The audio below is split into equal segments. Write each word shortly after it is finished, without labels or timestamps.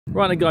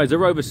Right then guys, the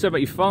Rover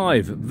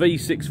 75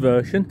 V6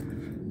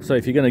 version. So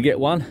if you're going to get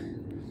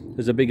one,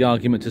 there's a big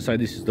argument to say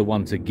this is the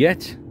one to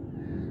get.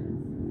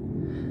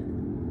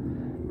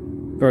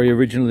 Very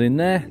original in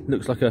there.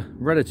 Looks like a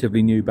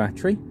relatively new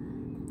battery.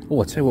 Oh,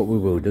 I'll tell you what we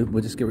will do.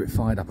 We'll just get it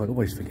fired up. I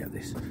always forget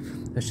this.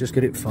 Let's just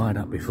get it fired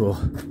up before.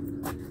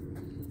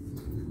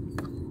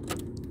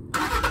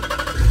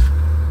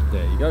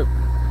 There you go.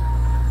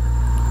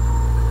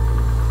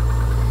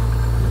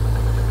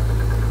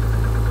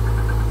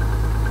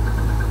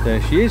 There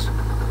she is.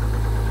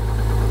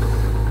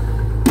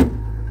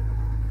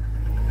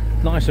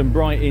 Nice and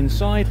bright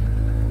inside.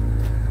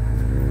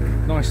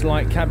 Nice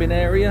light cabin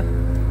area.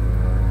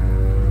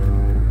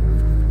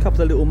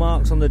 Couple of little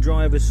marks on the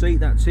driver's seat,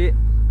 that's it.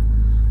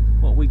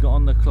 What we got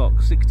on the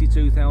clock?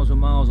 62,000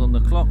 miles on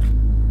the clock.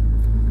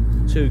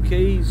 2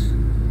 keys.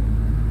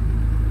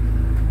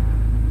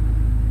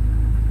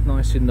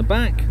 Nice in the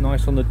back,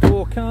 nice on the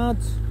door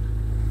cards.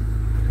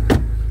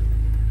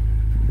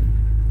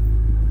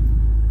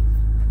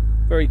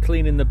 Very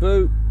clean in the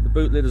boot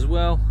lid as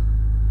well.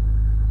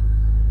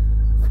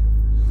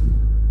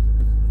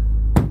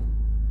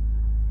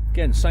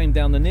 Again, same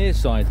down the near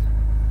side.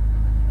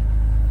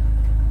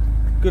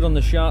 Good on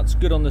the shuts,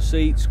 good on the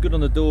seats, good on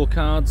the door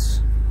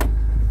cards.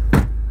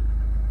 A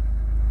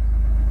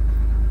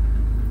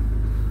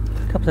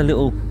couple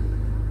of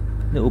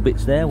little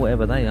bits there,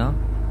 whatever they are.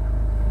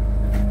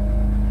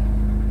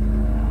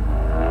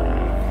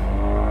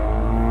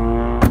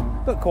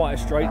 But quite a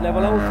straight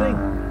level old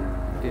thing.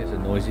 It's a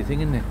noisy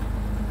thing, isn't it?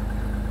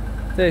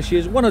 There she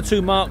is. 1 or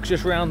 2 marks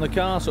just round the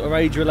car, sort of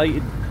age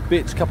related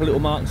bits, couple of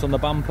little marks on the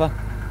bumper.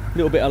 A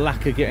little bit of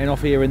lacquer getting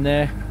off here and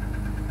there.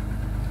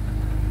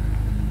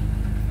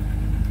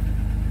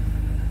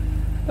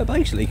 But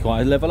basically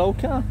quite a level old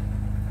car.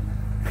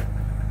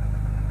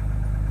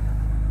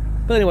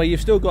 But anyway, you've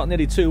still got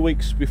nearly 2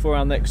 weeks before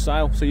our next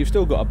sale, so you've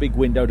still got a big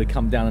window to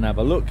come down and have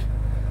a look.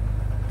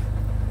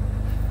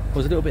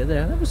 There's a little bit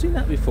there. I've never seen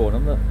that before.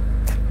 And I'm a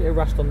bit of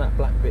rust on that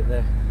black bit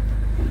there.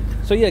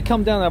 So yeah,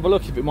 come down and have a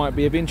look if it might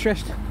be of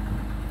interest.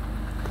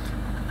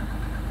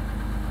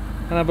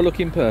 And have a look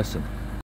in person.